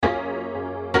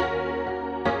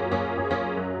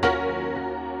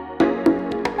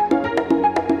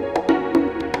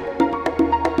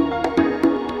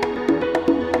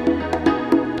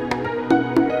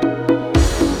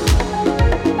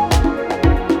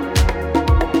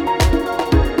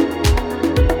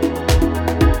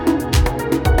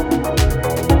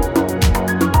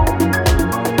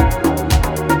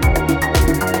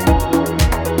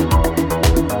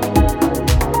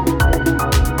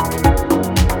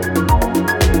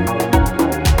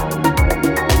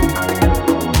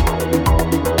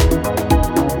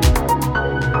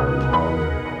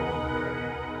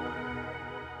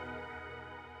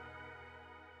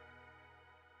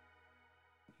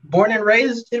born and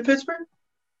raised in Pittsburgh?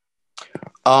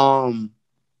 Um,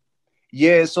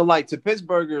 yeah. So like to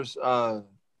Pittsburghers,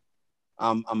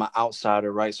 I'm an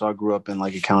outsider, right? So I grew up in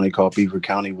like a county called Beaver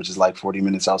County, which is like 40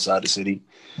 minutes outside the city.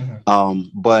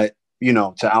 But you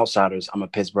know, to outsiders, I'm a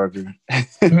Pittsburgher.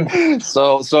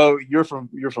 So you're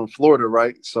from Florida,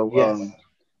 right? So Yes,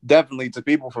 definitely to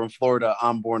people from Florida,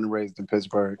 I'm born and raised in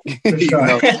Pittsburgh. for You sure.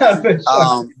 know, For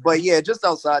sure. but yeah, just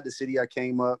outside the city, I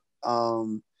came up.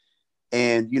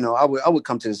 And you know, I would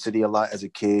come to the city a lot as a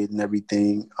kid and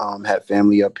everything. Had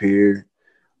family up here.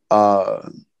 Uh,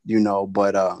 you know,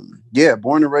 but yeah,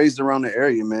 born and raised around the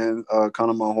area, man. Kind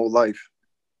of my whole life.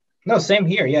 No, same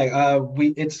here. Yeah, we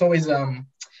it's always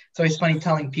funny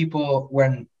telling people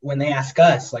when they ask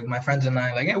us, like my friends and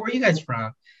I, like, hey, where are you guys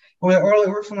from?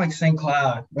 We're from like St.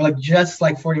 Cloud. We're like just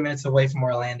like 40 minutes away from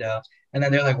Orlando. And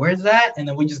then they're like, where's that? And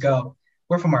then we just go,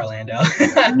 we're from Orlando.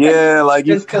 Yeah, like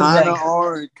you Just because kind like of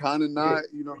are, kind of not.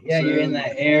 You know what I'm yeah, you're in saying?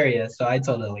 that area, so I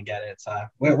totally get it. So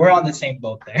we're on the same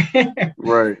boat there.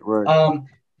 Right, right. um,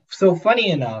 so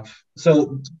funny enough,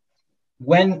 so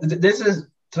this is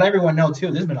to let everyone know too,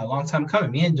 this has been a long time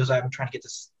coming. Me and Josiah have been trying to get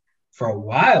this for a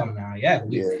while now. Yeah,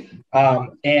 Yeah.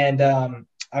 and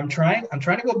I'm trying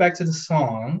to go back to the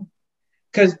song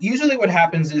because usually what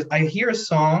happens is I hear a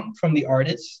song from the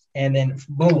artist and then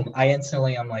boom,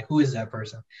 I'm like, who is that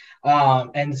person?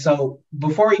 And so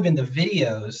before even the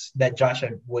videos that Josh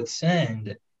would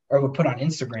send or would put on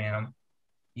Instagram,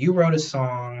 you wrote a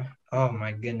song. Oh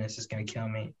my goodness, it's gonna kill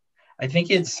me. I think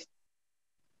it's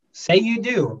Say You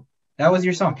Do. That was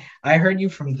your song. I heard you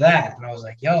from that, and I was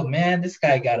like, "Yo, man, this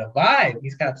guy got a vibe.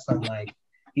 He's got some like,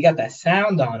 he got that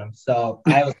sound on him." So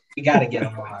we got to get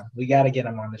him on. We got to get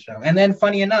him on the show. And then,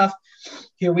 funny enough,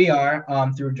 here we are,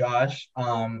 through Josh,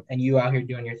 and you out here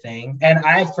doing your thing. And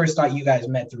I first thought you guys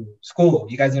met through school.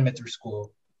 You guys didn't met through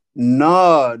school.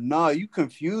 No, no, you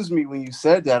confused me when you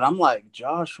said that. I'm like,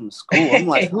 Josh from school. I'm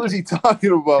like, who is he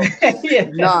talking about? Yeah.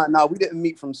 Nah, we didn't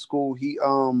meet from school.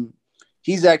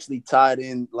 He's actually tied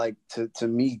in like to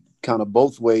me kind of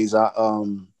both ways.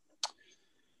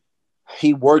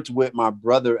 He worked with my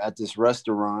brother at this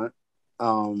restaurant.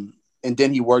 And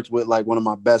then he worked with like one of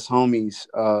my best homies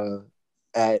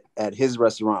at his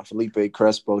restaurant, Felipe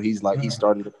Crespo. He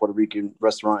started a Puerto Rican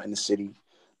restaurant in the city.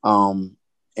 And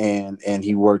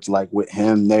he worked like with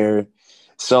him there.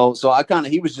 So I kind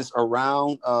of, he was just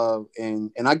around,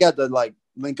 and I got to like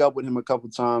link up with him a couple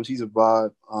times. He's a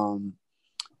vibe.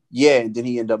 Yeah, and then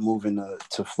he ended up moving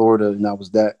to Florida, and that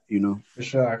was that, you know. For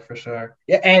sure, for sure.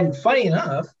 Yeah, and funny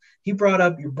enough, he brought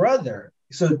up your brother.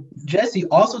 So Jesse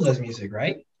also does music,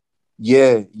 right?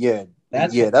 Yeah, yeah,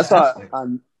 That's yeah. That's how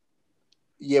fantastic.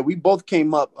 yeah, we both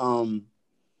came up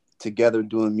together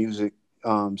doing music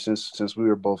since we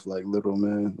were both like little,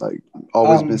 man. Like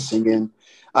always been Um, singing.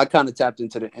 I kind of tapped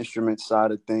into the instrument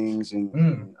side of things and,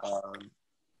 mm,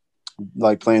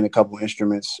 like playing a couple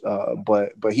instruments.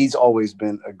 But he's always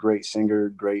been a great singer,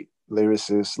 great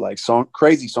lyricist, like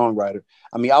crazy songwriter.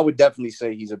 I mean, I would definitely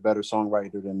say he's a better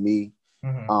songwriter than me.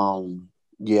 mhm.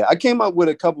 Yeah, I came up with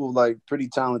a couple of like pretty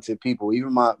talented people.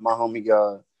 Even my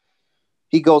homie,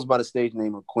 he goes by the stage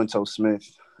name of Quinto Smith.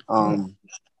 Mm.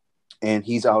 And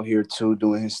he's out here too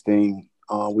doing his thing.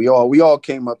 We all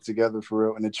came up together for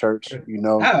real in the church, Oh, you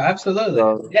know.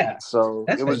 absolutely. Yeah, So it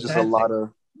that's was just a fantastic. lot of,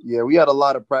 yeah, we had a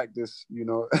lot of practice, you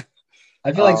know.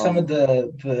 I feel like some of um,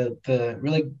 the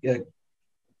really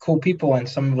cool people and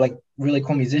some like really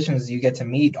cool musicians you get to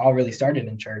meet all really started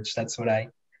in church. That's what I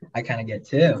kind of get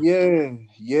too. yeah,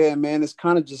 yeah, man, it's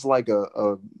kind of just like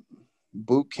a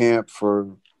boot camp for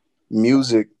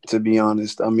music, to be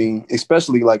honest. I mean,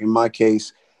 especially like in my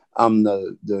case, I'm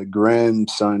the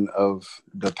grandson of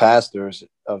the pastors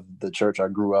of the church I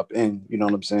grew up in. You know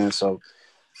what I'm saying? So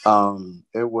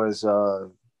it was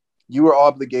you were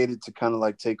obligated to kind of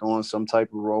like take on some type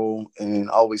of role, and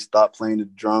I always thought playing the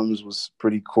drums was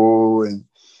pretty cool,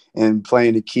 and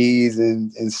playing the keys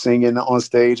and singing on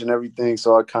stage and everything.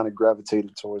 So I kind of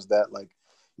gravitated towards that, like,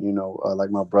 you know, like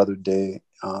my brother did,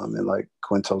 and like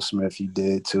Quinto Smith, he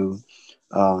did too.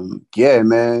 Yeah,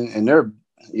 man, and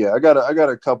yeah, I got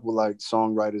a couple like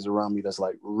songwriters around me that's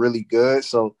like really good.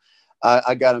 So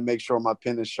I got to make sure my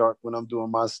pen is sharp when I'm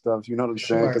doing my stuff. You know what I'm For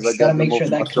saying? sure. Because I Got to got them make sure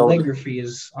over my that shoulder. calligraphy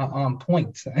is on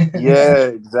point. Yeah,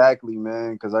 exactly,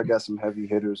 man. Because I got some heavy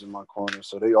hitters in my corner,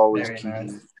 so they always Very keep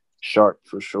nice. me sharp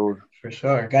for sure. For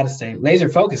sure. Got to stay laser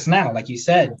focused now, like you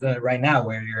said, right now,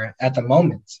 where you're at the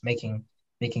moment making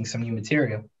some new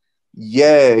material.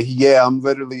 Yeah, yeah. I'm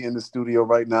literally in the studio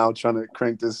right now trying to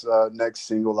crank this next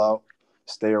single out.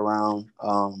 Stay around.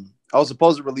 I was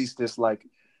supposed to release this like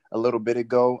a little bit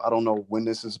ago. I don't know when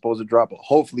this is supposed to drop, but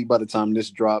hopefully by the time this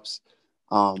drops,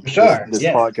 For This sure. this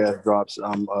Yeah. podcast drops,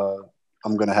 I'm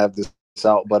gonna have this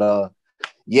out. But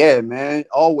yeah, man,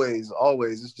 always.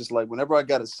 It's just like whenever I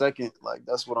got a second, like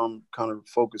that's what I'm kind of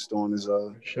focused on is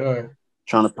For sure.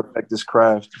 trying to perfect this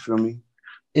craft. You feel me?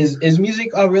 Is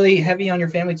music really heavy on your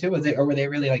family too? Was it or were they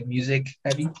really like music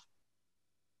heavy?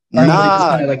 Or was it just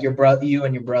kind Nah, of like your brother, you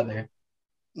and your brother?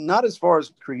 not as far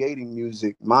as creating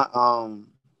music. My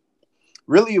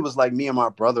really it was like me and my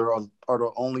brother are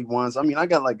the only ones. I mean, I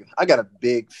got a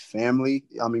big family.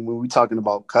 I mean, when we talking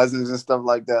about cousins and stuff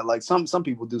like that, like some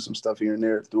people do some stuff here and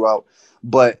there throughout,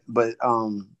 but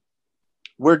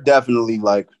we're definitely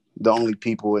like the only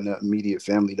people in the immediate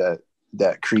family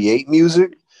that create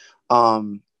music.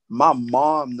 Um, my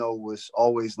mom though was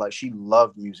always like she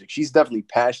loved music. She's definitely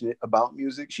passionate about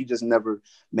music. She just never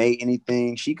made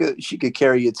anything. She could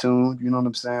carry a tune, you know what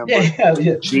I'm saying? Yeah, But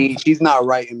yeah, yeah. she's not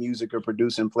writing music or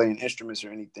producing, playing instruments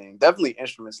or anything. Definitely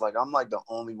instruments. Like I'm like the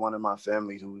only one in my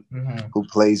family Mm-hmm. who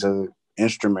plays a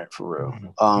instrument for real.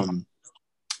 Mm-hmm.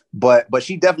 But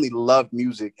she definitely loved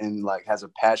music and like has a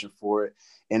passion for it,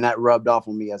 and that rubbed off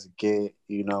on me as a kid.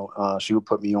 You know, she would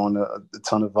put me on a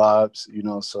ton of vibes. You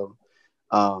know, so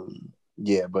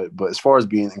yeah. But as far as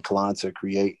being inclined to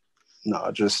create,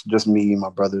 no, just me and my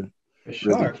brother, For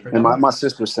really, sure, for and my sure.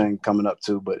 sister sang coming up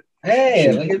too. But Hey,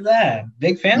 she, look at that.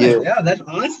 Big family. yeah, Yeah, that's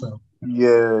awesome.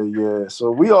 yeah.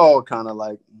 So we all kind of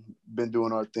like been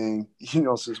doing our thing, you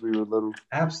know, since we were little.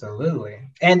 Absolutely.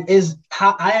 And is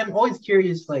how I am always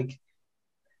curious, like,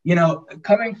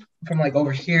 coming from like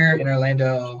over here in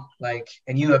Orlando, like,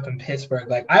 and you up in Pittsburgh,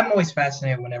 like, I'm always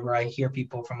fascinated whenever I hear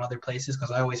people from other places because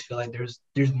I always feel like there's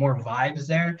more vibes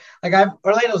there. Like,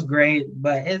 Orlando's great,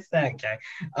 but it's that guy.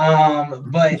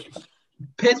 But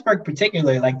Pittsburgh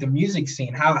particularly, like the music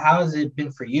scene, how has it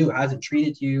been for you? How's it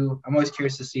treated you? I'm always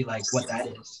curious to see like what that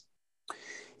is.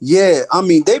 Yeah, I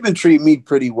mean they've been treating me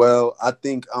pretty well. I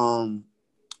think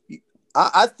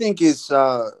I think it's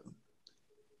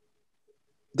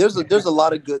there's a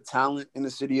lot of good talent in the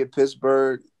city of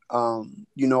Pittsburgh.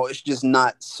 You know, it's just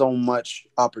not so much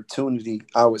opportunity,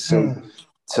 I would say, Hmm,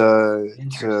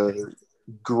 interesting. to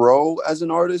grow as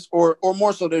an artist, or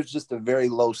more so, there's just a very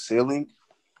low ceiling.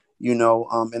 You know,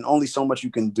 and only so much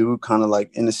you can do, kind of like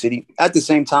in the city. At the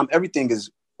same time, everything is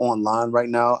online right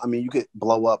now. I mean, you could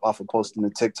blow up off of posting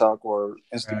a TikTok or Right.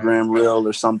 Instagram reel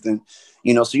or something,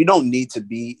 you know, so you don't need to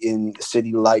be in a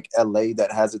city like LA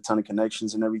that has a ton of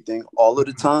connections and everything all of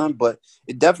the Mhm. time. But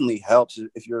it definitely helps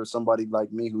if you're somebody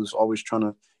like me who's always trying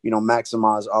to, you know,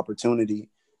 maximize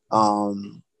opportunity.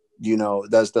 Um, you know,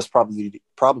 that's probably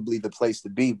the place to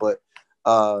be. But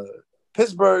uh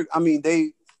Pittsburgh, I mean,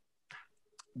 they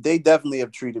definitely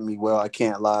have treated me well. I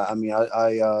can't lie. I mean,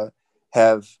 I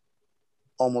have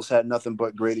almost had nothing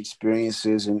but great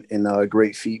experiences and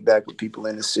great feedback with people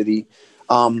in the city.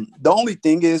 The only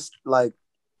thing is like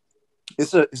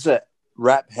it's a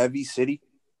rap heavy city,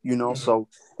 you know, Mhm. so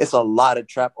it's a lot of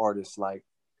trap artists like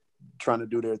trying to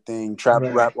do their thing, trap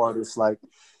Right. rap artists like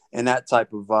and that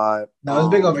type of vibe. No, it's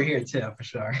big over here too, for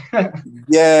sure.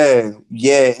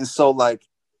 Yeah. And so like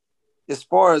as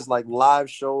far as like live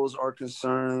shows are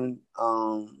concerned,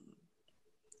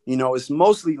 you know, it's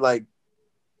mostly like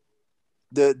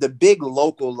the big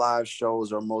local live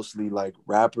shows are mostly like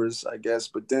rappers, I guess.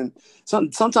 But then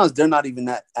sometimes they're not even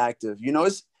that active. You know,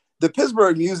 it's the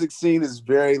Pittsburgh music scene is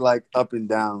very like up and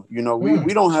down. You know, we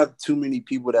Mm, don't have too many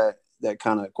people that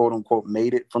kind of quote unquote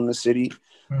made it from the city.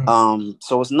 mm,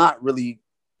 So it's not really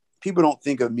people don't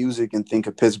think of music and think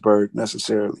of Pittsburgh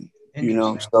necessarily. You know,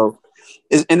 interesting. so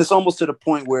it's almost to the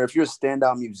point where if you're a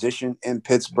standout musician in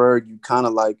Pittsburgh, you kind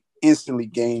of like instantly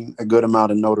gain a good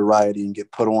amount of notoriety and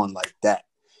get put on like that.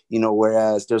 You know,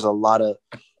 whereas there's a lot of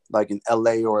like in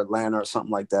LA or Atlanta or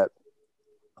something like that,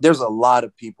 there's a lot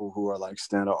of people who are like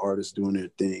standout artists doing their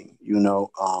thing, you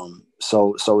know.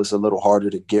 So it's a little harder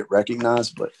to get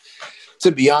recognized. But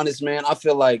to be honest, man, I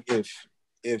feel like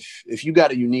if you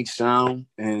got a unique sound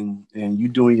and you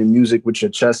doing your music with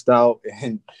your chest out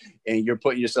and you're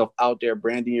putting yourself out there,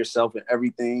 branding yourself and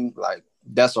everything, like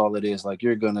that's all it is. Like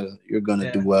you're gonna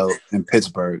do Yeah. well in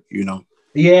Pittsburgh, you know.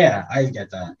 Yeah, I get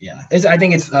that. Yeah. I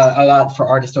think it's a lot for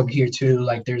artists over here too.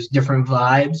 Like there's different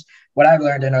vibes. What I've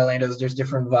learned in Orlando is there's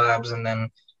different vibes, and then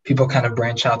people kind of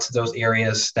branch out to those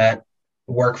areas that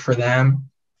work for them.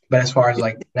 But as far as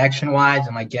like connection wise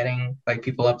and like getting like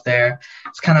people up there,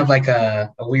 it's kind of like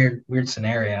a weird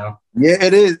scenario. Yeah,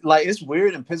 it is. Like it's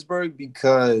weird in Pittsburgh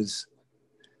because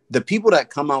the people that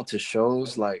come out to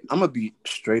shows, like I'm gonna be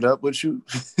straight up with you,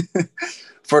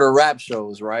 for the rap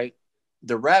shows, right?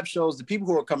 The rap shows, the people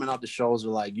who are coming out to shows are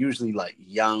like usually like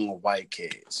young white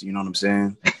kids. You know what I'm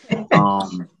saying?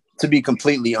 To be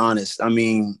completely honest, I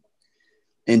mean,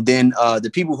 And then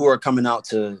the people who are coming out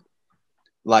to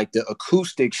like the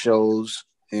acoustic shows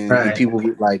and Right. people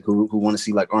who want to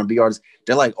see like R&B artists,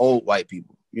 they're like old white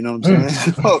people. You know what I'm Mm.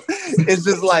 saying? So it's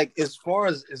just like as far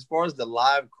as the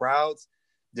live crowds,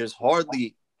 there's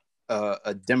hardly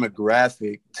a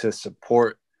demographic to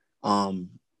support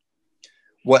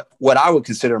what I would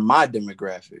consider my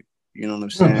demographic. You know what I'm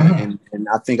saying? Mm-hmm. And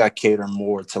I think I cater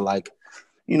more to like,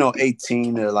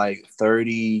 18 to like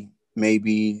 30,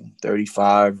 maybe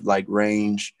 35, like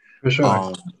range. For sure.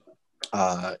 Um,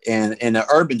 and the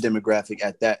urban demographic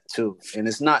at that too. And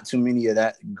it's not too many of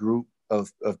that group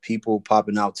of people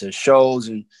popping out to shows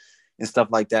and stuff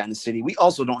like that in the city. We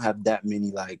also don't have that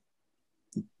many like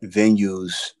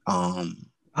venues.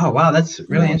 Oh wow, that's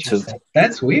really To interesting.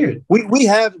 That's weird. we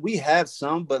have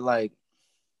some, but like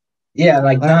Yeah,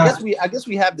 like I guess not.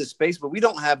 we have the space, but we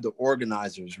don't have the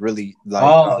organizers really like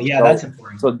Oh yeah, that's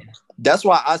important. so that's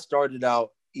why I started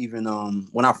out even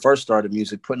when I first started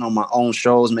music, putting on my own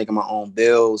shows, making my own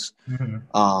bills,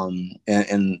 Mhm.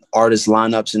 and artist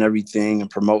lineups and everything and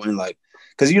promoting like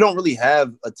because you don't really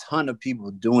have a ton of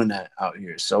people doing that out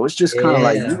here. So it's just kind of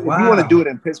like Yeah. if you want to do Wow. it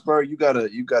in Pittsburgh, you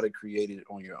gotta create it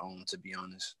on your own, to be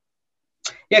honest.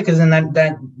 Yeah, because then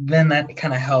that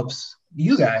kind of helps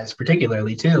you guys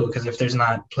particularly too. Because if there's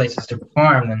not places to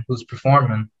perform, then who's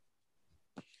performing?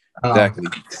 Um, Exactly.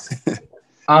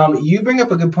 you bring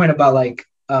up a good point about like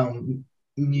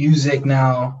music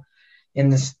now in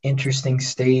this interesting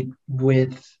state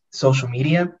with social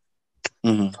media,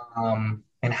 Hmm.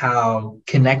 and how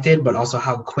connected, but also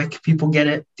how quick people get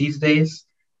it these days.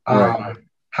 Right.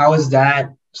 How has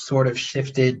that sort of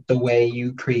shifted the way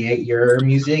you create your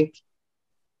music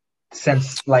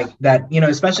since like that,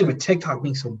 especially with TikTok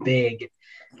being so big,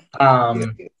 Yeah.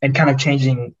 and kind of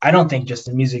changing, I don't think just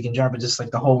the music in general, but just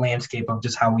like the whole landscape of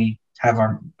just how we have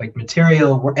our like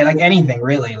material and like anything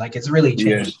really, like it's really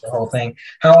Yeah. changed the whole thing.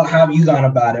 How have you gone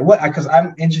about it? Because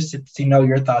I'm interested to know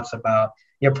your thoughts about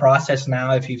your process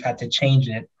now, if you've had to change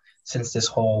it since this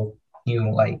whole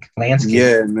new like landscape.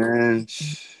 Yeah, man.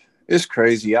 It's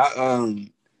crazy.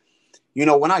 When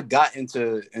I got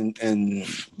into and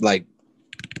like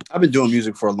I've been doing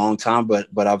music for a long time, but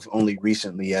I've only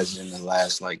recently, as in the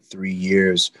last like 3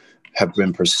 years, have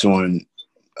been pursuing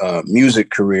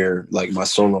music career, like my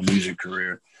solo music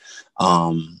career.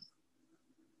 Um,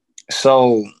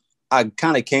 so I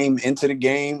kind of came into the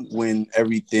game when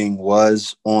everything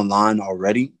was online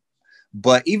already.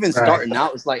 But even Right. starting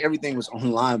out, it's like everything was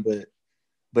online,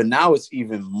 but now it's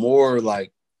even more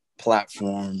like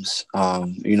platforms.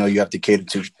 You have to cater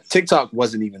to. TikTok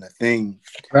wasn't even a thing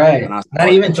when Right. I Not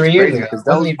started, even which is 3 years crazy ago. because It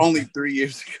that wasn't was even. only 3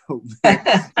 years ago,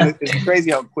 man. And it's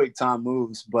crazy how quick time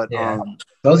moves. But Yeah.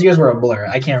 Those years were a blur.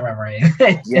 I can't remember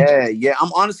anything. yeah,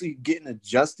 I'm honestly getting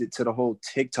adjusted to the whole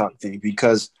TikTok thing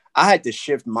because I had to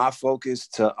shift my focus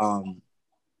to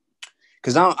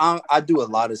because I do a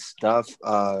lot of stuff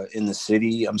in the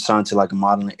city. I'm signed to like a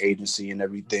modeling agency and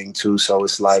everything too. So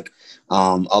it's like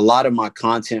a lot of my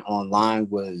content online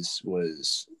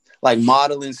was like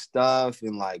modeling stuff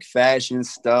and like fashion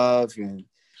stuff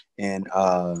and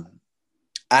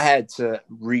I had to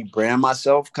rebrand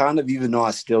myself kind of, even though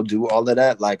I still do all of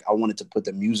that. Like I wanted to put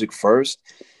the music first.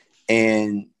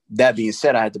 And that being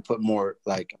said, I had to put more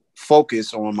like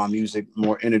focus on my music,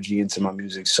 more energy into my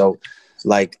music. So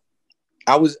like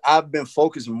I've been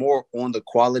focused more on the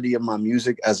quality of my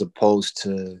music as opposed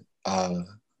to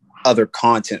other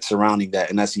content surrounding that.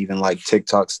 And that's even like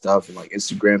TikTok stuff and like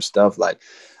Instagram stuff. Like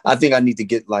I think I need to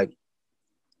get like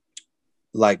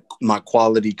my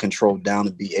quality control down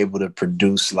to be able to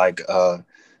produce like a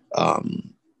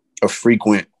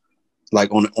frequent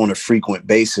on a frequent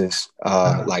basis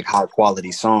like high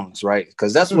quality songs, right?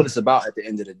 Because that's what it's about at the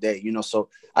end of the day, so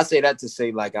I say that to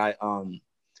say like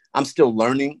I'm still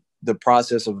learning the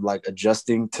process of like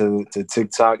adjusting to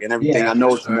TikTok and everything. Yeah, I for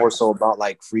know it's sure. more so about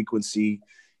like frequency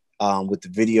with the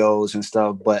videos and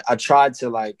stuff, but I tried to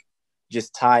like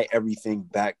just tie everything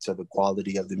back to the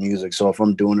quality of the music. So if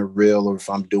I'm doing a reel or if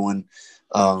I'm doing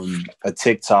a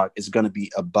TikTok, it's gonna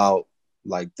be about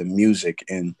like the music.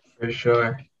 And For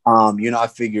sure. I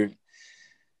figured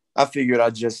I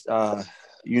just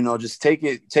just take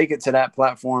it to that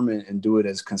platform and do it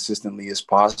as consistently as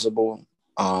possible.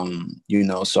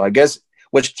 So I guess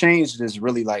what's changed is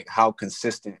really like how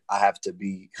consistent I have to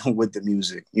be with the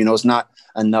music. It's not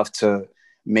enough to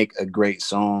make a great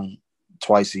song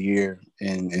twice a year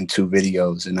in two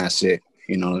videos and that's it.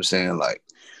 You know what I'm saying? Like,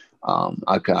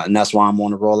 and that's why I'm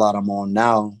on the rollout I'm on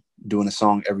now, doing a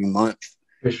song every month,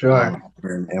 For sure.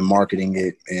 and marketing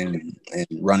it and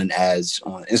running ads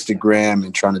on Instagram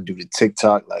and trying to do the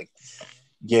TikTok. Like,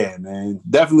 Yeah, man.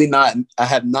 Definitely not. I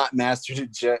have not mastered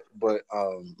it yet, but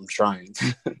I'm trying.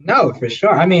 No, for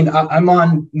sure. I mean, I'm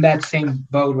on that same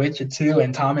boat with you too,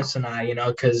 and Thomas and I,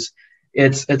 because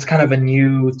it's kind of a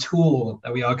new tool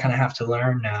that we all kind of have to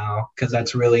learn now, because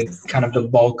that's really kind of the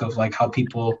bulk of like how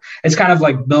people. It's kind of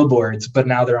like billboards, but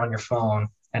now they're on your phone,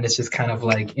 and it's just kind of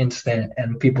like instant,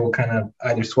 and people kind of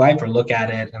either swipe or look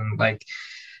at it, and like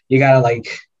you gotta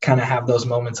like kind of have those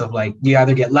moments of like you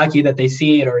either get lucky that they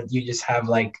see it, or you just have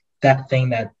like that thing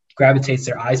that gravitates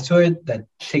their eyes to it that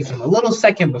takes them a little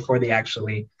second before they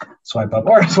actually swipe up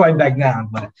or swipe back down.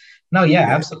 But no, yeah,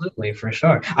 Yeah. absolutely, for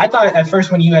sure. I thought at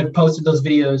first when you had posted those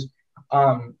videos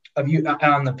of you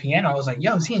on the piano, I was like,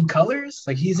 yo, is he in colors?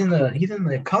 Like he's in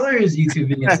the colors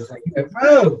YouTube videos. I was like, yeah,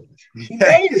 bro, he Yeah.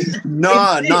 made it.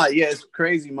 No, yeah, it's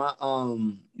crazy.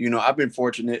 I've been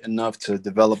fortunate enough to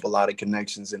develop a lot of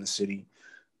connections in the city.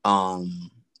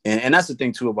 And that's the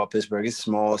thing too about Pittsburgh. It's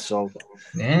small, so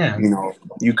Yeah.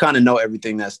 you kind of know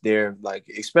everything that's there. Like,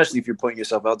 especially if you're putting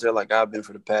yourself out there, like I've been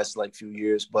for the past like few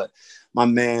years. But my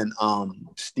man,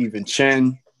 Stephen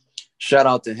Chen, shout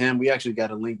out to him. We actually got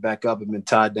a link back up and been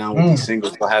tied down with these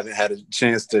singles. So I haven't had a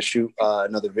chance to shoot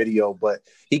another video, but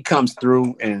he comes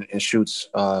through and shoots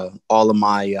all of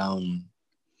my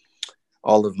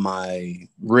Oh,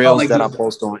 reels like that I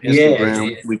post on yeah,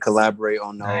 Instagram. yeah. We collaborate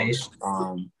on Nice.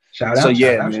 those. Shout So out, shout yeah,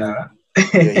 out, shout man. out.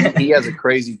 Yeah, he has a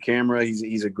crazy camera.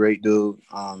 He's a great dude.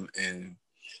 And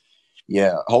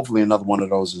yeah, hopefully another one of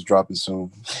those is dropping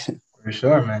soon. For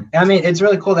sure, man. I mean, it's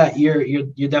really cool that you're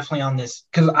definitely on this,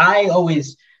 because I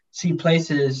always see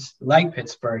places like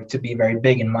Pittsburgh to be very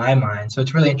big in my mind. So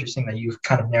it's really interesting that you've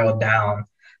kind of narrowed down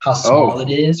how Oh, small it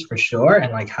is for sure,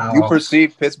 and like you how.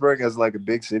 perceive Pittsburgh as like a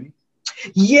big city?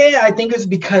 Yeah, I think it's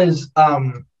because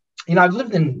I've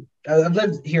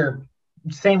lived here,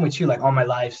 same with you, like all my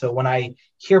life. So when I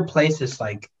hear places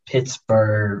like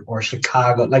Pittsburgh or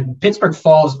Chicago, like Pittsburgh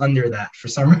falls under that for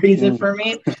some reason Mm. for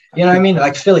me. You know what I mean?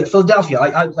 Like Philly, Philadelphia,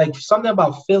 like I like something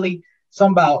about Philly,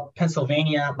 something about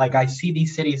Pennsylvania. Like I see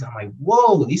these cities, I'm like,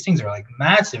 whoa, these things are like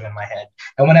massive in my head.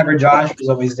 And whenever Josh was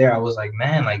always there, I was like,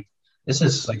 man, like this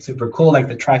is like super cool. Like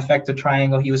the trifecta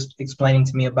triangle, he was explaining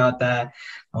to me about that.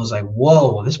 I was like,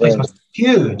 whoa, this place Yeah. must be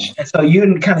huge. And so you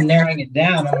kind of narrowing it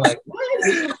down, I'm like, what?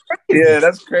 This is crazy. Yeah,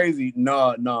 that's crazy.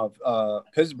 No.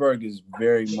 Pittsburgh is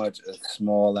very much a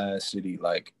small ass city.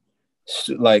 Like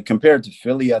compared to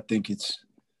Philly, I think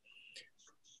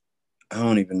I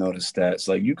don't even know the stats.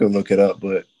 Like you can look it up,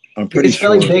 but I'm pretty Is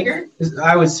Philly sure bigger?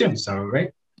 I would assume so,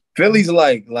 right? Philly's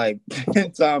like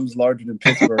 10 times larger than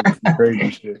Pittsburgh. Some crazy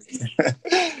shit.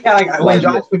 Yeah, like when Like,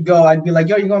 Josh would go, I'd be like,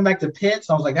 yo, you going back to Pitts?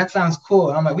 I was like, that sounds cool.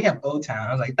 And I'm like, we have O-Town.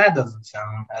 I was like, that doesn't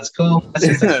sound as cool. That's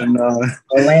just like no.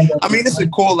 Orlando. I mean, it's a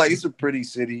cool, like, it's a pretty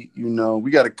city,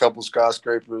 We got a couple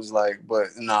skyscrapers, like, but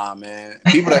nah, man.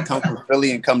 People that come from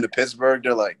Philly and come to Pittsburgh,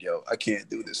 they're like, yo, I can't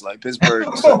do this. Like, Pittsburgh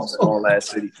is such a small ass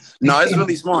city. No, it's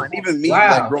really small. And even me,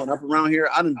 like, Wow. growing up around here,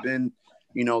 I done been,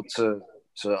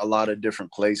 to a lot of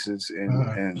different places.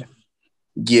 And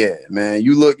yeah, man,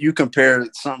 you compare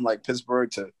something like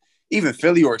Pittsburgh to even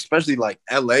Philly or especially like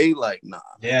LA, like, nah,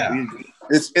 Yeah.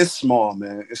 it's small,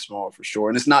 man. It's small for sure.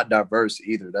 And it's not diverse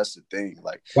either. That's the thing.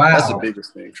 Like, that's the Wow.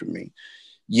 biggest thing for me.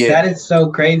 Yeah. That is so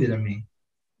crazy to me.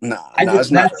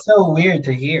 It's not. That's so weird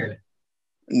to hear.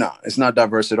 No, it's not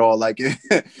diverse at all. Like,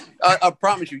 I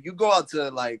promise you, you go out to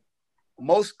like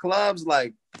most clubs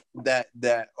like that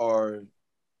are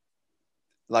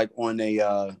like on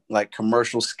a like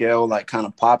commercial scale, like kind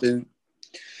of popping.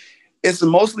 It's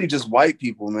mostly just white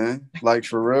people, man. Like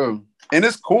for real, and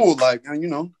it's cool. Like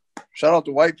shout out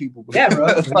to white people. Yeah, bro.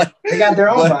 Like, They got their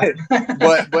own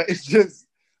vibe. but it's just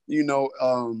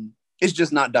it's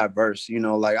just not diverse. Like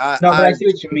No, but I see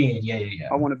what you mean. Yeah, yeah,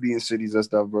 I yeah. want to be in cities that's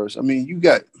diverse. I mean, you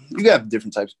got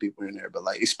different types of people in there, but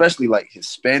like especially like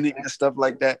Hispanic and stuff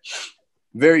like that.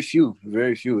 Very few,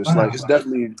 very few. It's Wow. like it's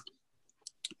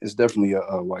definitely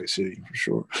a white city for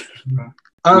sure.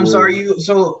 So are you?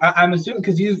 So I'm assuming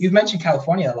because you've mentioned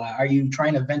California a lot. Are you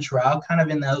trying to venture out kind of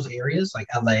in those areas like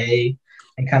LA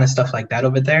and kind of stuff like that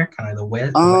over there, kind of the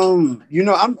West?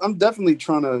 I'm definitely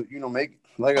trying to make,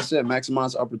 like I said,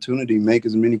 maximize opportunity, make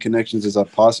as many connections as I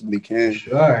possibly can.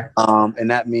 Sure. And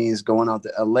that means going out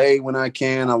to LA when I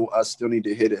can. I still need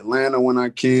to hit Atlanta when I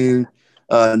can.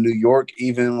 New York,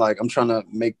 even. Like I'm trying to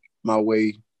make my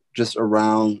way just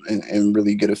around and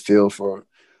really get a feel for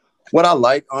what I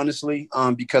like, honestly,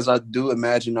 because I do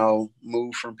imagine I'll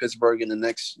move from Pittsburgh in the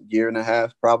next year and a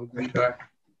half, probably. Sure.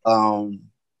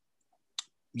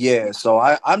 Yeah, so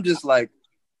I'm just like,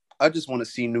 I just want to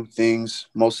see new things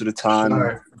most of the time,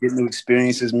 Sure. get new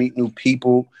experiences, meet new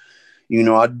people.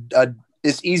 I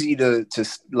it's easy to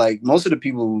like most of the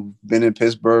people who've been in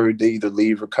Pittsburgh, they either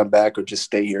leave or come back or just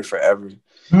stay here forever.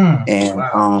 And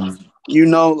Wow, you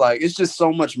know, like it's just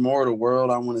so much more of the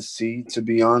world I want to see, to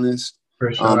be honest.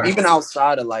 for sure. Even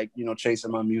outside of like, you know,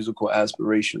 chasing my musical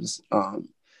aspirations.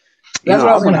 You That's know,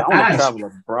 what I was gonna I want to ask. travel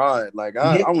abroad. Like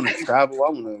Yeah. I want to travel. I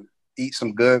want to eat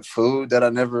some good food that I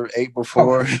never ate Oh,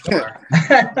 before. for sure.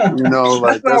 You know, That's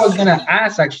like what I was that's gonna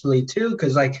ask actually too,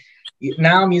 because like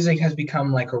now music has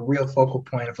become like a real focal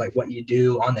point of like what you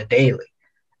do on the daily.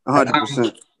 Like,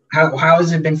 100%. how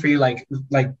has it been for you? Like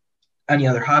any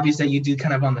other hobbies that you do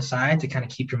kind of on the side to kind of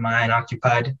keep your mind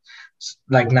occupied,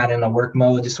 like not in a work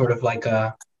mode, just sort of like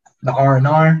the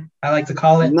R&R, I like to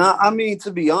call it. Nah, I mean,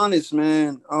 to be honest,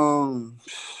 man,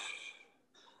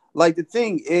 like the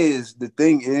thing is,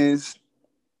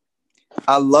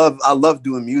 I love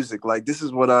doing music. Like this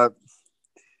is what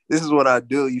I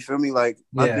do. You feel me? Like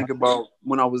I Yeah. think about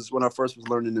when I first was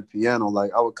learning the piano.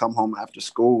 Like I would come home after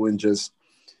school and just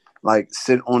like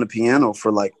sit on the piano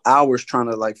for like hours trying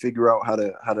to like figure out how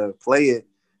to play it.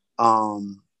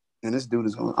 And this dude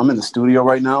is I'm in the studio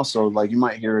right now, so like you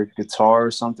might hear a guitar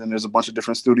or something. There's a bunch of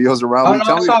different studios around Oh me. no,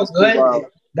 Tell it's me if all it's too good. loud.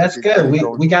 That's Okay, good.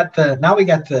 cool. We got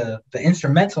the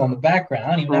instrumental in the background. I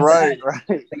don't even have to add Right, it.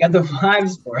 right, They got the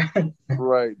vibes for it.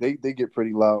 right. They get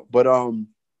pretty loud, but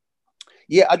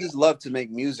yeah, I just love to make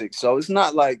music. So it's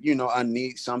not like, you know, I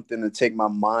need something to take my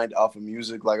mind off of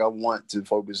music. Like I want to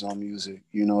focus on music,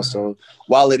 you know. Mhm. So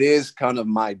while it is kind of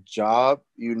my job,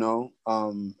 you know,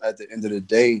 at the end of the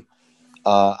day,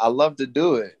 I love to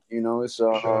do it. You know,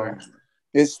 Sure.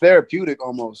 it's therapeutic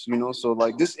almost, you know. So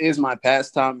like this is my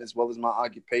pastime as well as my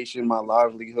occupation, my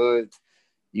livelihood,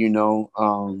 you know.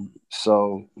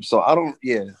 So I don't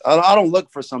I don't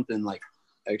look for something like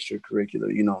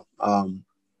extracurricular, you know.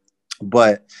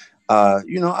 But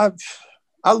you know,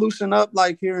 I loosen up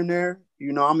like here and there.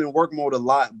 You know, I'm in work mode a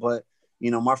lot, but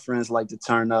you know, my friends like to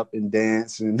turn up and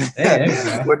dance, and Hey, there you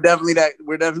go. we're definitely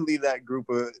that group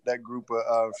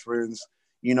of friends.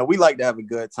 You know, we like to have a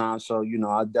good time. So you know,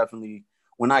 I definitely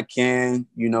when I can,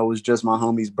 you know, it's just my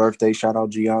homie's birthday. Shout out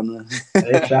Gianna.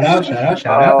 Hey, shout out, shout out,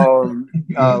 shout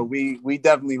out. We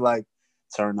definitely like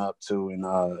turn up too, and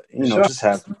For you know, sure. just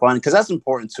have some fun because that's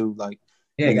important too. Like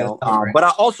Yeah, you you gotta know, celebrate. but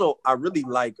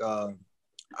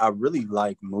I really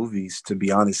like movies, to be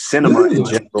honest. Cinema in Ooh.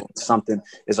 general something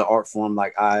is an art form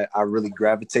like I really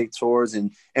gravitate towards,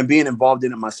 and being involved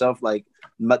in it myself. Like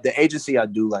the agency I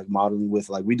do like modeling with,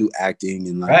 like we do acting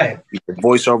and like Right.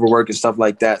 voiceover work and stuff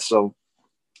like that. So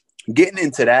getting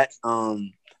into that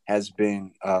has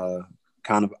been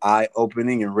kind of eye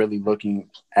opening and really looking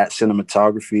at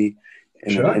cinematography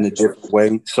Sure. in a different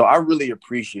way. So I really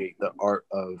appreciate the art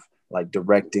of like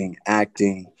directing,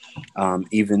 acting,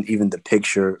 even the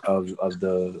picture of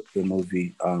the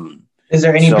movie. Is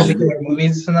there any So particular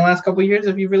movies in the last couple of years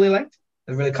that you really liked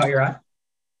that really caught your eye?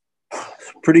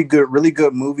 pretty good, really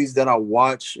good movies that I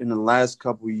watched in the last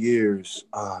couple of years.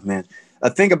 Oh man, a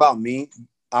thing about me,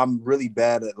 I'm really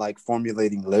bad at like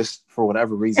formulating lists for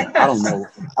whatever reason. I don't know.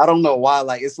 I don't know why.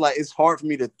 Like it's hard for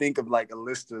me to think of like a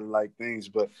list of like things,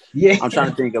 but Yeah. I'm trying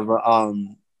to think of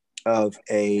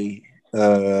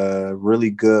a really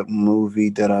good movie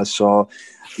that I saw.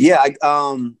 Yeah,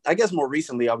 I guess more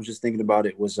recently I was just thinking about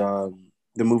it was the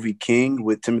movie King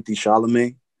with Timothy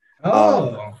Chalamet.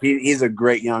 Oh. He's a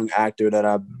great young actor that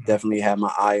I definitely had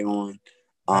my eye on,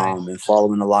 Right. and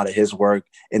following a lot of his work.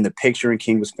 And the picture in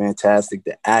King was fantastic.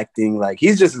 The acting, like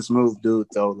he's just a smooth dude,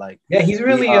 though. Like Yeah, he's he,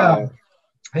 really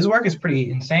his work is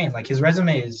pretty insane. Like his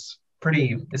resume is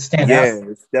pretty it stand out. yeah,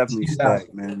 it's definitely Stands out.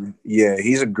 stacked, man. Yeah,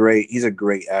 he's a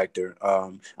great actor.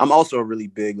 I'm also a really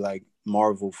big like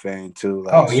Marvel fan too.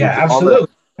 Like Oh yeah, super, all of absolutely.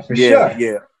 For yeah, sure.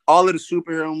 yeah, all of the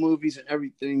superhero movies and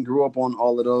everything. Grew up on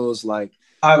all of those. Like,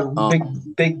 Big,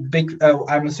 um, big.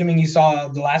 I'm assuming you saw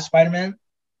the last Spider-Man.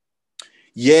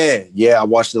 yeah. I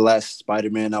watched the last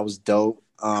Spider-Man. That was dope.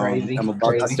 Crazy, I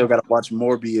crazy. still got to watch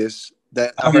Morbius.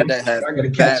 That I Oh yeah, heard that had I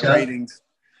gotta catch bad up. ratings,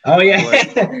 Oh yeah. but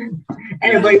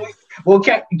Hey, yeah, but we'll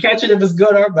catch it if it's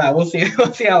good or bad. We'll see.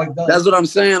 We'll see how it goes. that's what I'm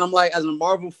saying. I'm like, as a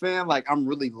Marvel fan, like I'm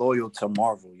really loyal to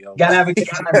Marvel, yo. Gotta have a Like, good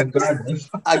time regardless.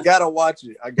 I gotta watch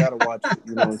it. I gotta watch it.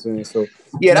 You know what I'm saying? So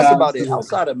yeah, No, that's about it. absolutely.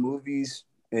 Outside of movies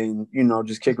and you know,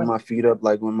 just kicking my feet up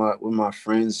like with my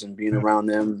friends and being around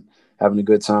them, having a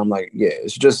good time. Like, yeah,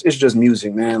 it's just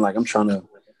music, man. Like I'm trying to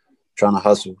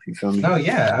hustle. You feel me? No,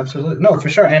 yeah, absolutely. No, for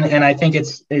sure. And I think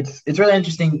it's really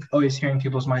interesting always hearing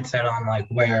people's mindset on like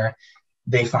where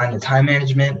they find the time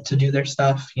management to do their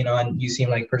stuff, and you seem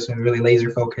like a person who's really laser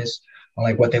focused on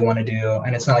like what they want to do.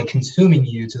 And it's not like consuming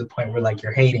you to the point where like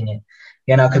you're hating it,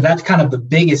 because that's kind of the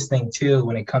biggest thing too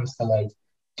when it comes to like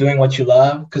doing what you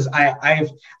love. Because I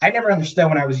never understood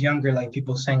when I was younger, like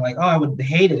people saying like, oh, I would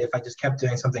hate it if I just kept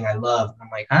doing something I love. I'm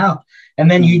like, how? And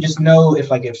then you just know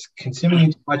if like it's consuming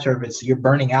you too much or if it's you're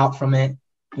burning out from it,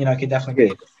 you know, it could definitely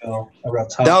Yeah. be a real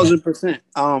tough one. 1,000%.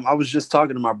 I was just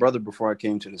talking to my brother before I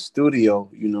came to the studio.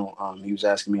 You know, he was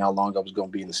asking me how long I was going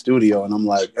to be in the studio, and I'm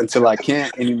like, until I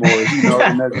can't anymore. You know,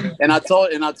 and I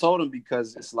told him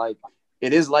because it's like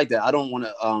it is like that. I don't want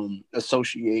to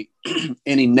associate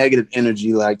any negative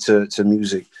energy like to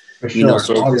music. For You know,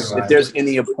 sure. so All good if vibes. there's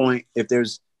any point, if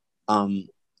there's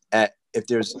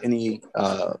any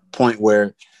point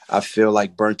where I feel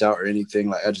like burnt out or anything,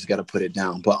 like I just got to put it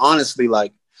down. But honestly,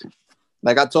 like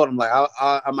I told him, like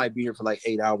I might be here for like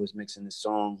 8 hours mixing this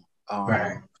song,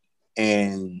 Right.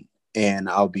 and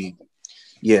I'll be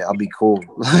cool.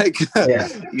 Like Yeah.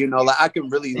 you know, like I can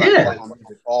really like Yeah. work on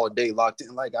music all day locked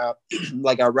in. Like I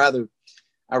rather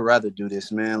do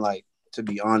this, man. Like to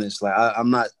be honest, like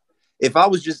I'm not. If I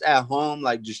was just at home,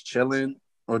 like just chilling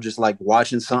or just like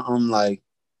watching something, like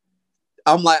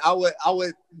I'm like I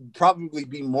would probably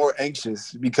be more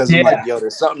anxious because I'm like, Yeah. yo,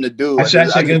 there's something to do. I should, I I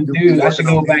should go just do be do. I should working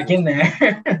go on back music. in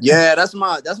there. Yeah, that's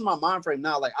my mind frame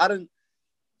now. Like I didn't,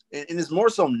 and it's more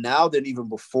so now than even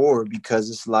before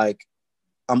because it's like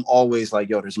I'm always like,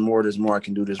 yo, there's more I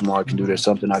can do, there's more I can do, there's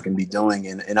something I can be doing,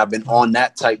 and I've been on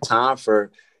that type time for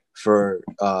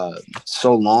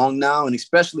so long now, and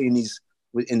especially in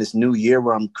this new year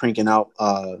where I'm cranking out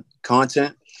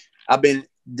content. I've been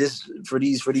for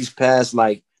these past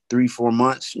like 3-4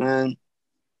 months, man,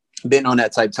 been on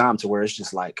that type time to where it's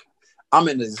just like I'm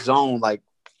in the zone like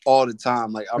all the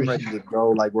time. Like I'm ready to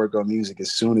go like work on music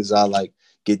as soon as I like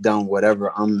get done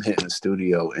whatever. I'm hitting the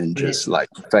studio and just like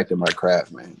perfecting my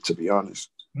craft, man, to be honest.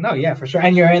 No, yeah, for sure.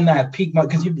 And you're in that peak mode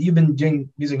because you've been doing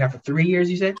music now for 3 years,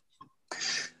 you said?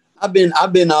 I've been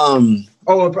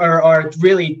or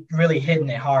really, really hitting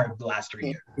it hard the last 3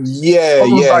 years. yeah,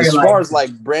 Almost yeah. all As your far life. as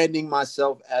like branding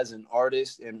myself as an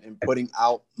artist and putting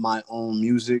out my own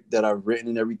music that I've written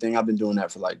and everything, I've been doing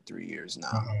that for like 3 years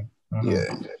now.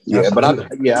 Yeah. But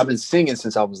I've been singing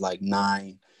since I was like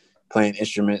 9, playing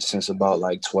instruments since about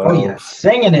like 12. Oh yeah,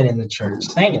 singing it in the church,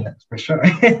 singing it for sure.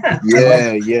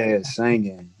 Yeah,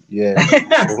 singing. Yeah.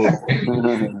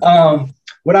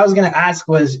 What I was gonna ask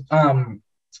was,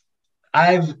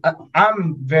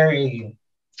 I'm very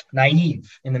naive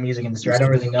in the music industry. I don't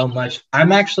really know much.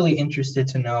 I'm actually interested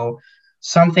to know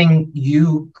something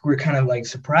you were kind of like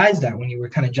surprised at when you were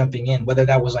kind of jumping in, whether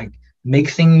that was like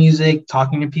mixing music,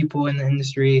 talking to people in the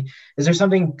industry. Is there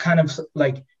something kind of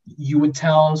like you would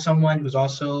tell someone who's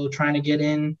also trying to get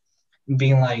in,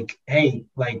 being like, hey,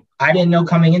 like I didn't know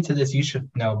coming into this, you should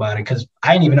know about it because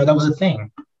I didn't even know that was a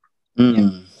thing.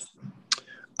 Yeah.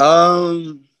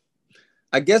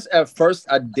 I guess at first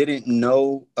I didn't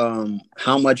know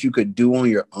how much you could do on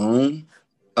your own.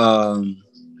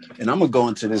 And I'm gonna go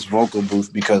into this vocal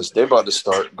booth because they're about to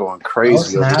start going Oh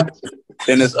crazy over snap!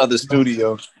 in this other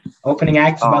studio. Opening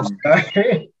act's about to start.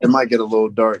 It might get a little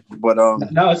dark, but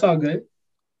No, it's all good.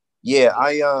 yeah,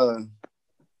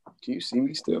 can you see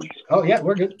me still? Oh yeah,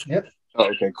 we're good. Yep. Oh,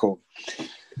 okay, cool.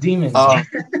 Demons.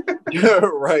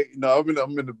 Right. No, I'm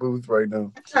in the booth right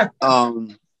now.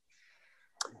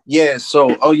 Yeah,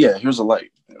 so yeah, here's a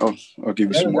light. Oh, I'll give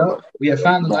you There some we more go. light. We have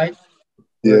found the light.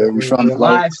 Yeah, we found the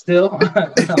light. Live still.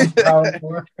 Power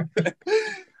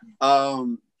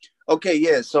 4. Okay,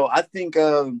 yeah. So I think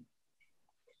the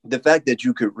fact that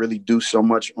you could really do so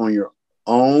much on your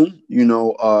own, you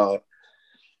know,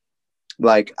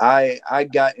 like I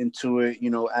got into it,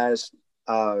 you know, as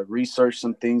research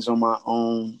some things on my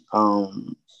own,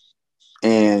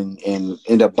 and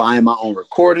end up buying my own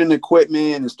recording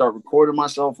equipment and start recording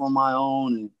myself on my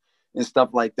own and stuff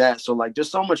like that. So like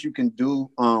there's so much you can do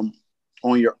on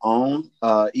your own,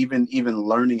 even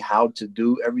learning how to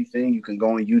do everything. You can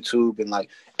go on YouTube and like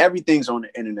everything's on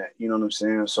the internet, you know what I'm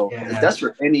saying? So that's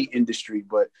for any industry,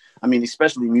 but I mean,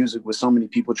 especially music with so many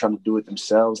people trying to do it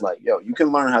themselves, like, yo, you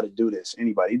can learn how to do this,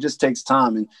 anybody. It just takes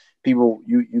time, and people,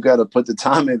 you got to put the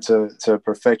time into to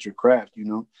perfect your craft, you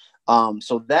know?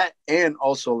 So that, and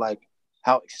also like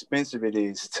how expensive it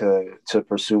is to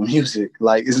pursue music.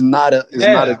 Like it's not a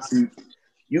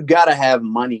you gotta have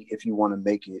money if you want to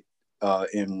make it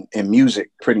in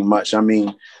music, pretty much. I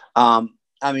mean, and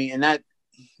that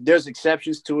there's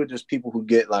exceptions to it. There's people who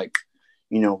get like,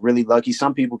 you know, really lucky.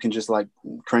 Some people can just like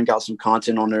crank out some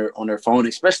content on their phone,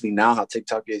 especially now how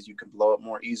TikTok is, you can blow up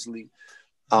more easily.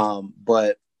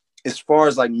 But as far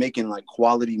as like making like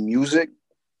quality music,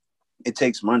 it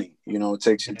takes money, you know, it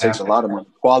takes a lot of money.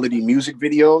 Quality music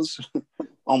videos,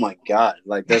 oh my God,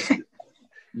 like that's,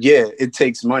 yeah, it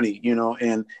takes money, you know,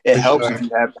 and it helps if you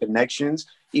have connections.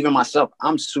 even myself,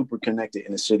 I'm super connected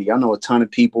in the city. I know a ton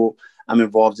of people. I'm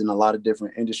involved in a lot of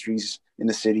different industries in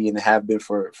the city and have been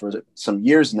for some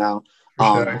years now. For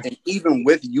sure. And even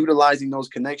with utilizing those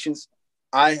connections,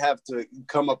 I have to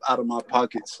come up out of my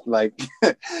pockets like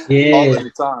all Yeah. of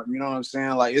the time. You know what I'm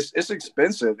saying? Like it's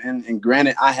expensive. And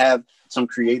granted, I have some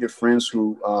creative friends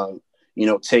who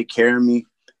take care of me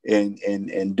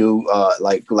and do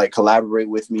like collaborate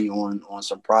with me on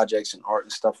some projects and art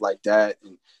and stuff like that.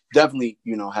 And definitely,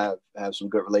 have some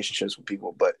good relationships with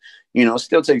people. But it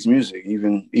still takes music,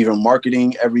 even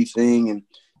marketing everything, and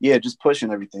yeah, just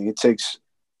pushing everything. It takes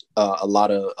a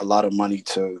lot of money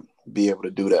to be able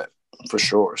to do that, for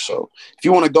sure. So if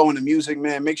you want to go into music,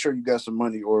 man, make sure you got some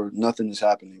money or nothing is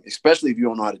happening, especially if you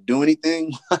don't know how to do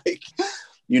anything. Like,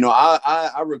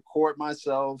 I record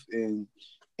myself and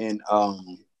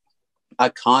I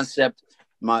concept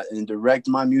and direct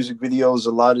my music videos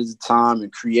a lot of the time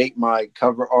and create my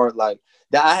cover art. Like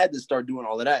that, I had to start doing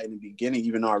all of that in the beginning,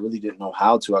 even though I really didn't know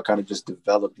how to. I kind of just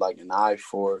developed like an eye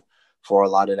for a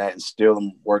lot of that, and still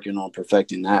I'm working on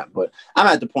perfecting that. But I'm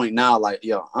at the point now, like,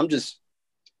 yo, I'm just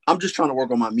trying to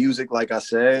work on my music, like I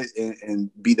said, and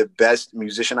be the best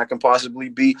musician I can possibly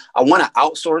be. I want to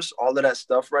outsource all of that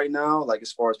stuff right now, like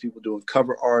as far as people doing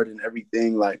cover art and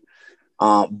everything. Like,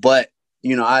 but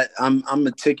I'm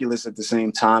meticulous at the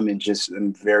same time, and just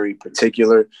am very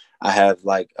particular. I have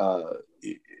like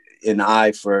an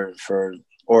eye for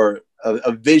or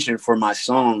a vision for my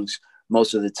songs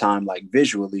most of the time, like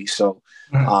visually. So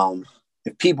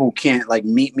if people can't like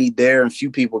meet me there, and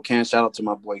few people can, shout out to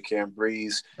my boy Cam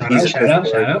Breeze. He's in Shout out,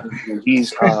 Pittsburgh.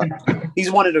 shout out.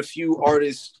 He's one of the few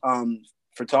artists,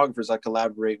 photographers I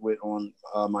collaborate with on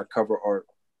my cover art.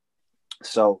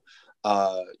 So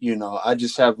I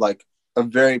just have like a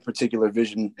very particular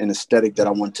vision and aesthetic that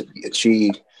I want to be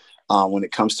achieved when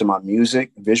it comes to my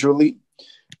music visually.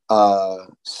 Yeah,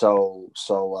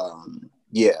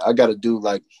 I got to do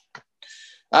like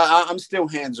I'm still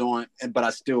hands-on, but I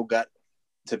still got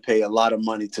to pay a lot of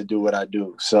money to do what I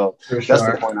do. So For that's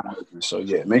the sure. point I'm making. So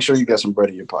yeah, make sure you got some bread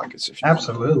in your pockets if you want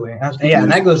to. Absolutely. Yeah,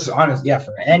 and that goes honest, yeah,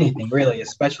 for anything really,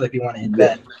 especially if you want to Yeah,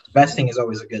 invest. Investing is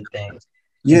always a good thing.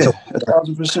 yeah,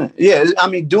 1,000%. Yeah, I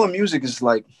mean, doing music is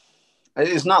like,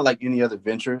 it's not like any other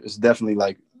venture. It's definitely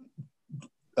like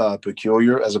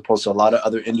peculiar as opposed to a lot of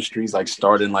other industries, like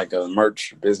starting like a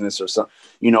merch business or something,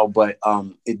 but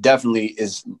it definitely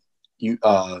is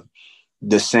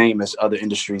the same as other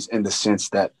industries in the sense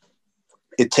that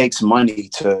it takes money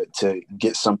to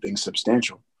get something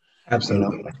substantial.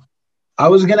 Absolutely. I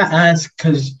was gonna ask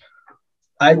because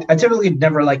I typically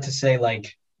never like to say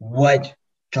like what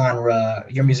genre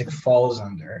your music falls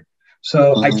under.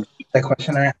 So I Mhm. that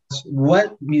question I asked,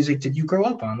 what music did you grow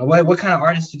up on? What kind of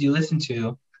artists did you listen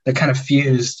to that kind of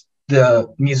fused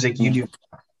the music you do?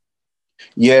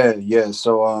 Yeah.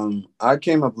 So I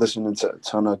came up listening to a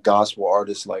ton of gospel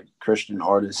artists, like Christian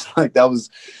artists. Like that was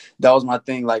my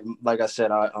thing. Like I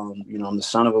said, I'm the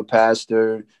son of a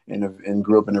pastor and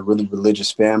grew up in a really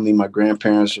religious family. My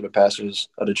grandparents were the pastors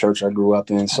of the church I grew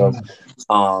up in. So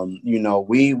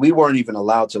we weren't even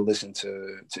allowed to listen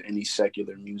to any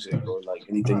secular music or like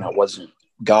anything that wasn't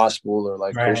gospel or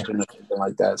like Right. Christian or something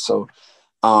like that. So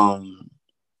um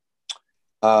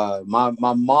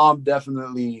my mom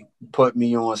definitely put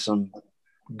me on some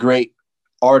great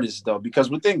artists though, because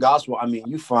within gospel, I mean,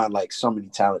 you find like so many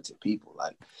talented people,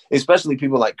 like especially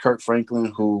people like Kirk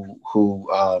Franklin, who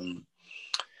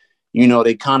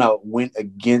they kind of went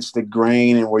against the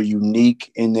grain and were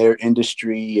unique in their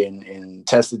industry and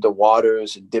tested the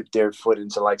waters and dipped their foot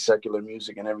into like secular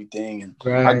music and everything. And I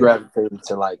Right. gravitated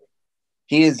to like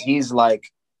he's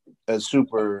like a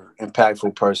super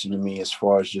impactful person to me as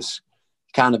far as just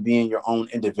kind of being your own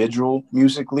individual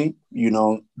musically,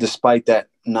 despite that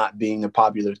not being a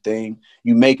popular thing,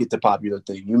 you make it the popular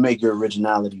thing. You make your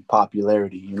originality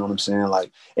popularity, you know what I'm saying?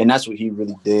 Like, and that's what he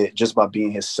really did just by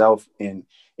being himself and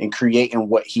creating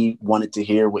what he wanted to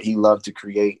hear, what he loved to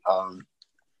create.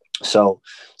 So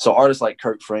artists like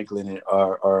Kirk Franklin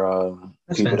are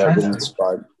That's people that really fantastic.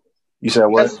 inspired. You said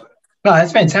what? That's no,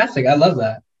 that's fantastic. I love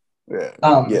that. Yeah,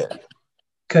 Um, yeah.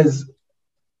 because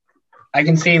I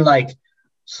can see like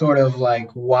sort of like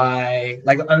why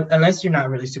like unless you're not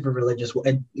really super religious,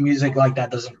 music like that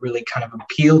doesn't really kind of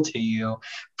appeal to you.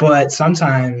 But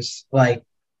sometimes like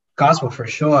gospel for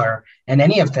sure, and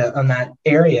any of the on that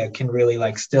area can really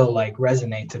like still like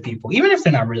resonate to people, even if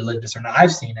they're not religious or not.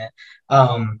 I've seen it.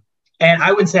 And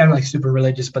I would say I'm like super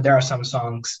religious, but there are some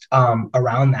songs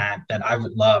around that I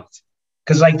would love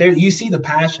because like there you see the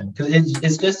passion because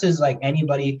it's just as like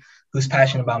anybody who's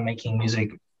passionate about making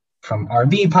music from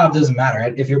R&B, pop, doesn't matter.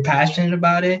 Right? If you're passionate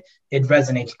about it, it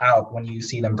resonates out when you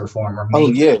see them perform or Oh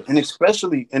make. yeah, and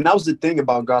especially, and that was the thing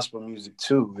about gospel music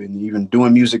too, and even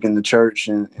doing music in the church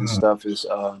and Mm, stuff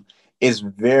is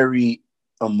very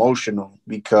emotional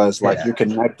because like yeah, you're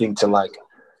connecting to like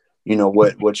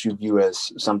what you view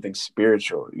as something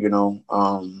spiritual.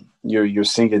 You're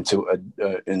singing to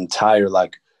a entire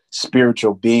like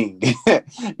spiritual being.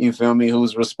 You feel me?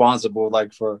 Who's responsible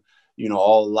like for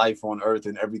all life on earth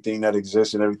and everything that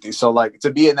exists and everything. So like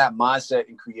to be in that mindset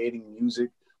and creating music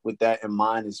with that in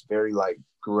mind is very like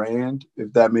grand,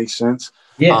 if that makes sense.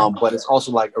 yeah, But it's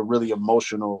also like a really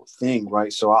emotional thing,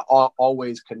 right? So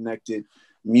always connected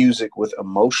music with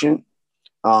emotion,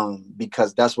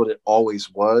 because that's what it always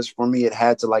was for me. It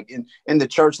had to like in the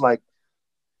church, like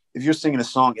if you're singing a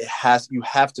song, you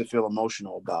have to feel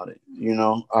emotional about it,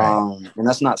 right, and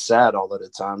that's not sad all of the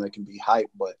time. That can be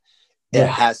hype, but it yeah,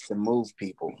 has to move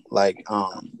people. Like,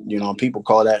 people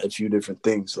call that a few different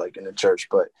things, like in the church,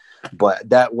 but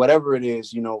that whatever it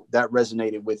is, that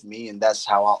resonated with me, and that's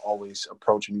how I always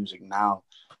approach music now.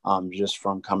 Just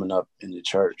from coming up in the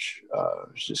church,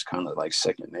 it's just kind of like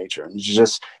second nature, and it's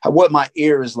just what my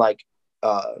ear is like,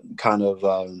 kind of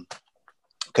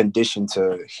conditioned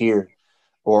to hear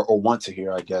or want to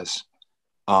hear, I guess.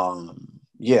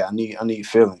 Yeah, I need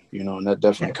feeling, and that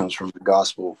definitely yeah, comes from the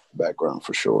gospel background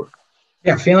for sure.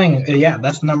 yeah. Feeling, yeah,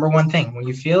 that's the number one thing. When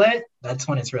you feel it, that's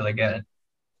when it's really good.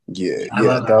 Yeah, I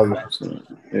yeah, love that. 1,000%.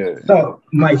 Yeah, So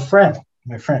my friend,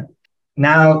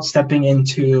 now stepping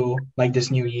into like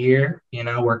this new year,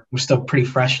 we're still pretty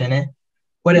fresh in it.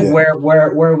 yeah, Where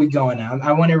are we going now?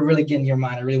 I want to really get in your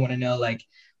mind. I really want to know like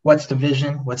what's the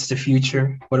vision, what's the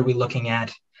future, what are we looking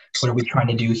at, what are we trying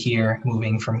to do here,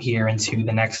 moving from here into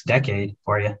the next decade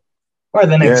for you, or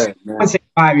the next, yeah, I would man. say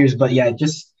 5 years, but yeah,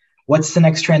 just what's the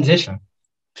next transition?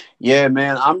 Yeah,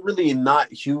 man. I'm really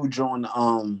not huge on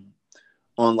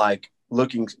like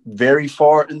looking very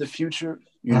far in the future,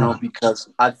 because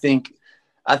I think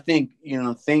think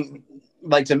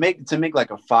like to make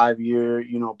like a 5 year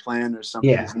plan or something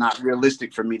Yeah, is not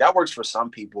realistic for me. That works for some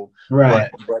people, right.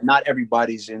 but not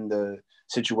everybody's in the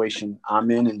situation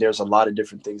I'm in, and there's a lot of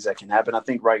different things that can happen. I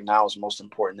think right now is most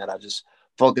important that I just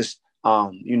focus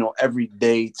every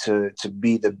day to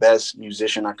be the best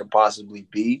musician I could possibly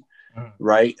be, Mm,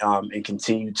 right? And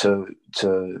continue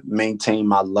to maintain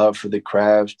my love for the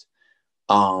craft.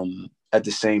 At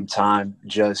the same time,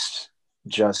 just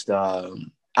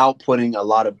outputting a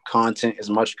lot of content, as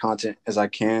much content as I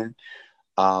can,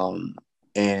 um,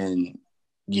 and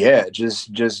yeah,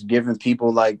 just giving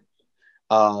people like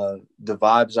the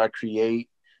vibes I create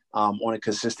on a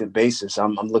consistent basis.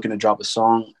 I'm looking to drop a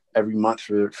song every month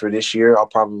for this year. I'll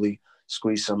probably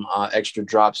squeeze some extra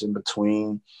drops in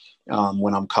between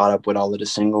when I'm caught up with all of the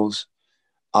singles.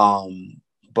 Um,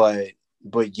 but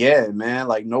but yeah, man,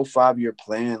 like no 5 year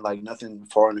plan, like nothing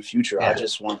far in the future. I yeah,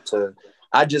 just want to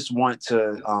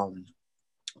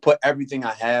put everything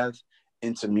I have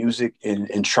into music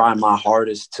and try my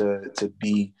hardest to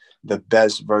be the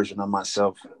best version of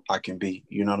myself I can be.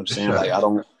 You know what I'm for saying? sure.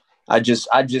 Like I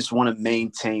just want to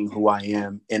maintain who I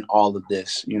am in all of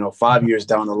this. 5 years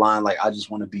down the line, like I just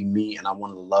want to be me and I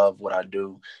want to love what I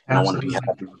do and I want to be Absolutely.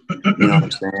 happy. You know what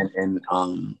I'm saying?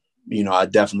 And I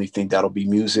definitely think that'll be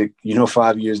music,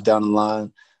 5 years down the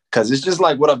line. Cause it's just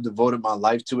like what I've devoted my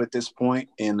life to at this point.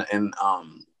 And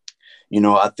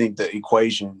I think the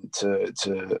equation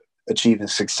to achieving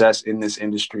success in this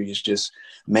industry is just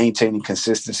maintaining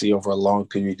consistency over a long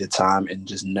period of time and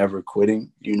just never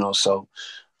quitting. So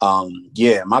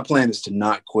yeah, my plan is to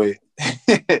not quit.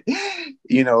 to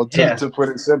Yeah, to put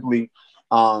it simply.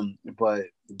 But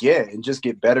yeah, and just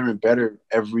get better and better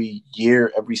every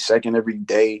year, every second, every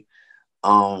day.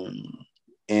 Um,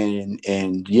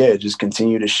 and yeah, just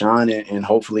continue to shine and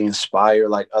hopefully inspire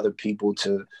like other people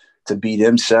to be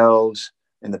themselves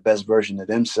and the best version of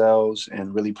themselves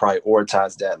and really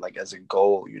prioritize that like as a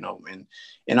goal, and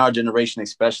in our generation,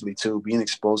 especially too, being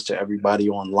exposed to everybody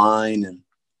online, and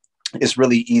it's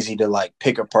really easy to like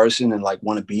pick a person and like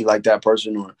want to be like that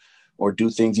person or do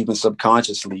things even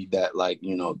subconsciously that like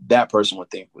that person would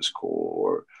think was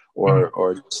cool mhm,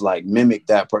 or just like mimic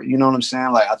that person. You know what I'm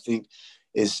saying? Like I think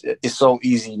it's so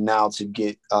easy now to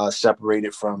get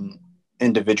separated from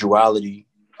individuality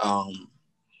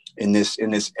in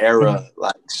this era. mhm.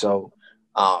 Like so,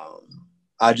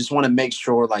 I just want to make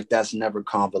sure like that's never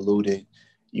convoluted,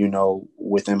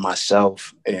 within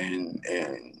myself and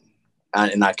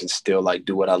I can still like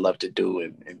do what I love to do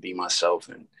and be myself.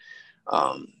 And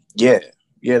um, yeah,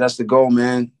 yeah, that's the goal,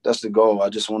 man. That's the goal. I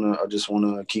just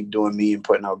wanna keep doing me and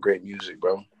putting out great music,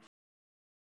 bro.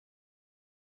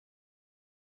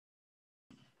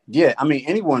 Yeah, I mean,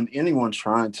 anyone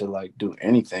trying to like do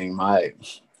anything, my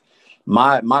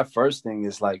first thing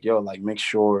is like, yo, like make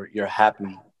sure you're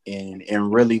happy,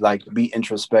 and really like be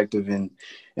introspective and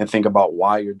think about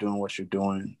why you're doing what you're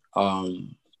doing.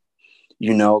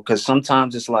 Because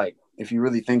sometimes it's like, if you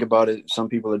really think about it, some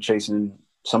people are chasing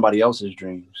somebody else's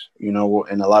dreams, and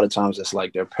a lot of times it's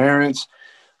like their parents,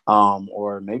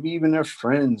 or maybe even their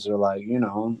friends, or like,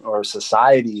 or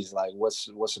society's like, what's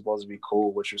supposed to be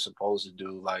cool, what you're supposed to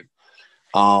do, like,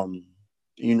 um,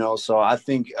 so I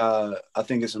think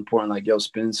it's important, like, yo,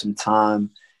 spend some time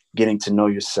getting to know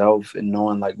yourself and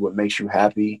knowing like what makes you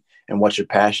happy and what you're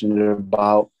passionate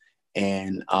about,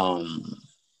 and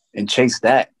chase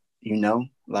that,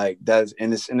 like that's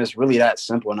and it's really that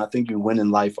simple. And I think you win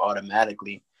in life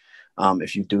automatically,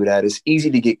 if you do that. It's easy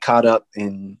to get caught up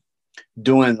in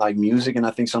doing like music, and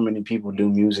I think so many people do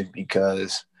music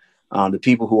because the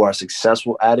people who are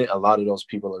successful at it, a lot of those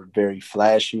people are very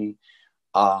flashy,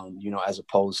 as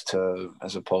opposed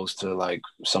to like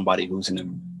somebody who's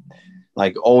in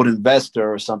like old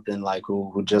investor or something, like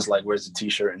who just like wears a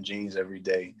t-shirt and jeans every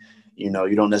day. You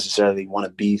don't necessarily want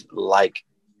to be like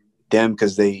them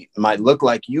because they might look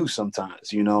like you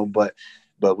sometimes, but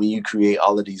when you create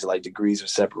all of these like degrees of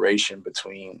separation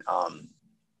between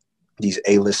these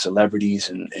A-list celebrities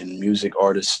and music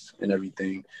artists and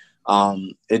everything,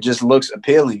 it just looks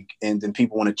appealing, and then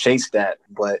people want to chase that.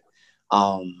 But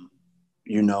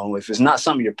if it's not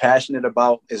something you're passionate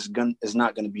about, it's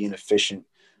not gonna be an efficient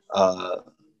uh,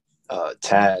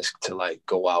 task to like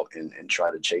go out and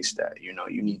try to chase that.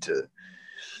 You need to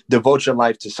devote your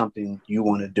life to something you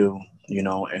want to do,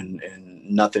 and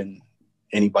nothing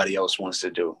anybody else wants to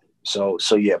do. So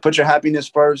yeah, put your happiness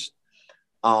first,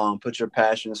 put your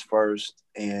passions first,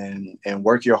 and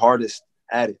work your hardest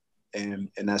at it, and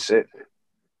that's it.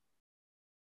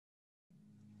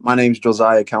 My name's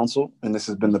Joziah Council, and this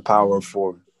has been the Power of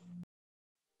Four.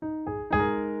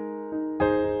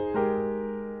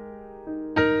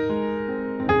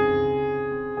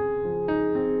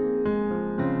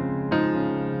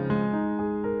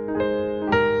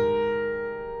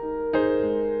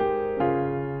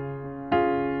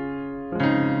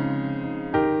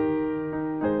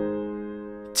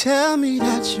 Tell me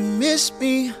that you miss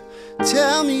me.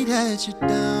 Tell me that you're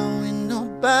down with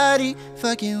nobody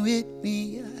fucking with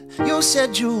me. You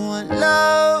said you want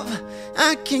love,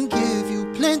 I can give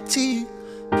you plenty.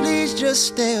 Please just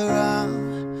stay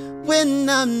around when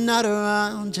I'm not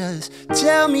around. Just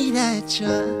tell me that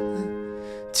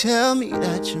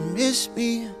you miss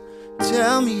me.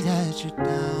 Tell me that you're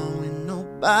down with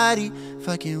nobody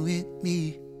fucking with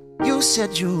me. You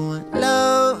said you want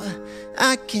love,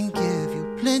 I can give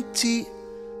you plenty.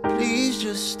 Please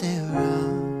just stay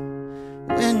around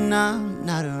when I'm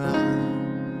not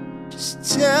around.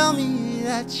 Just tell me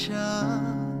that you're